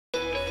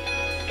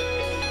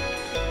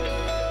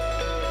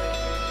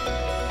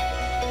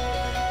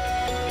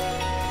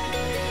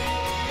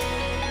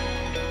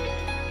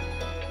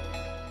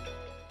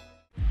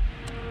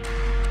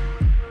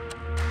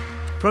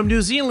From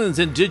New Zealand's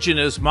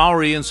indigenous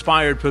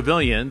Maori-inspired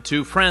pavilion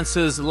to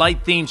France's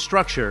light-themed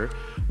structure,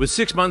 with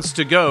 6 months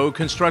to go,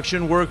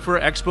 construction work for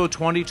Expo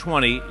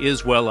 2020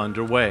 is well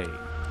underway.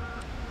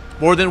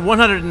 More than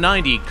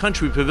 190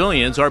 country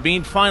pavilions are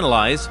being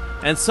finalized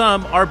and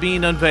some are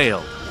being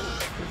unveiled.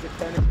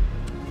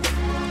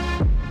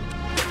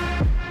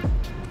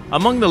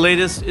 Among the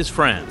latest is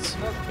France,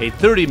 a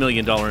 $30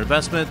 million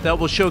investment that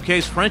will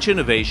showcase French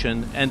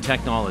innovation and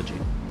technology.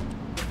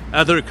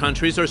 Other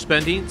countries are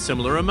spending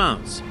similar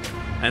amounts,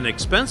 an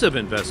expensive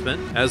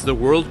investment as the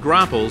world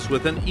grapples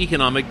with an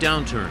economic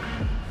downturn.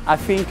 I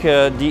think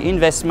the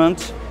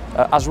investment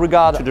as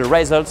regard to the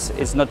results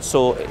is not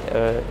so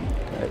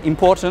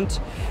important,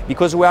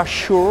 because we are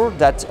sure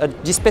that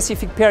this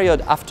specific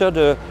period after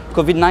the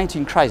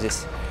COVID-19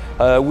 crisis,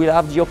 we'll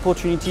have the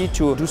opportunity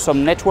to do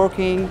some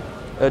networking,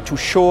 to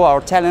show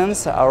our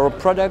talents, our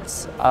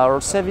products,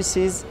 our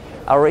services,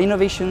 our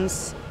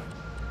innovations.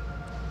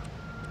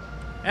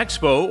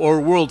 Expo, or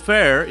World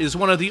Fair, is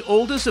one of the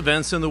oldest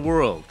events in the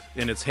world.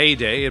 In its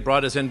heyday, it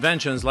brought us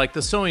inventions like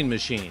the sewing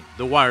machine,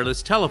 the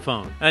wireless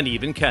telephone, and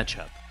even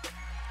ketchup.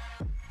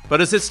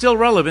 But is it still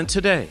relevant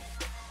today?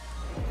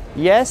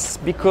 Yes,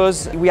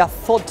 because we have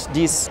thought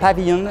this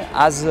pavilion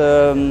as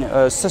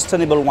a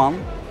sustainable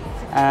one,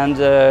 and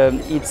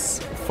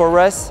it's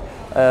for us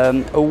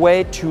a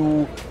way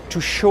to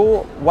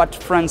show what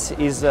France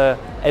is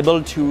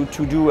able to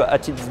do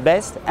at its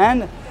best,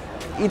 and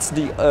it's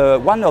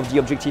one of the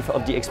objectives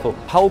of the Expo,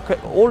 how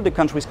all the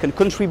countries can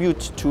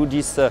contribute to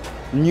this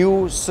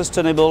new,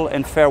 sustainable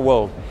and fair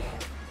world.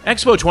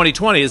 Expo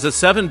 2020 is a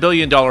 $7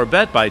 billion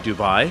bet by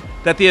Dubai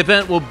that the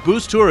event will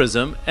boost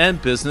tourism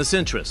and business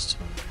interest.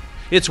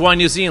 It's why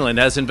New Zealand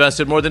has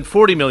invested more than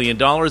 $40 million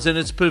in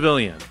its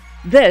pavilion.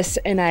 This,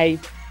 in a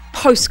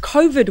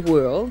post-COVID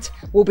world,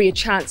 will be a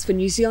chance for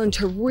New Zealand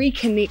to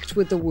reconnect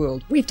with the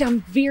world. We've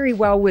done very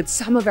well with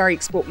some of our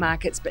export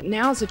markets, but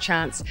now's a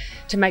chance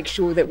to make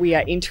sure that we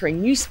are entering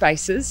new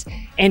spaces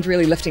and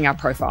really lifting our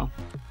profile.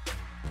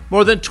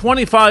 More than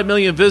 25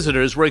 million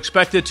visitors were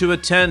expected to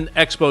attend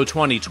Expo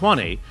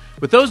 2020.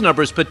 With those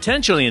numbers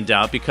potentially in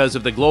doubt because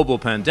of the global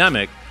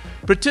pandemic,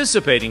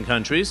 participating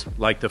countries,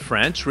 like the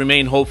French,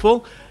 remain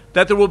hopeful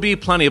that there will be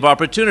plenty of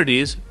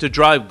opportunities to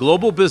drive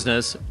global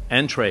business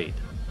and trade.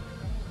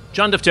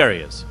 John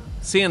Defterius,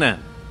 CNN,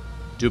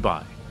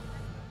 Dubai.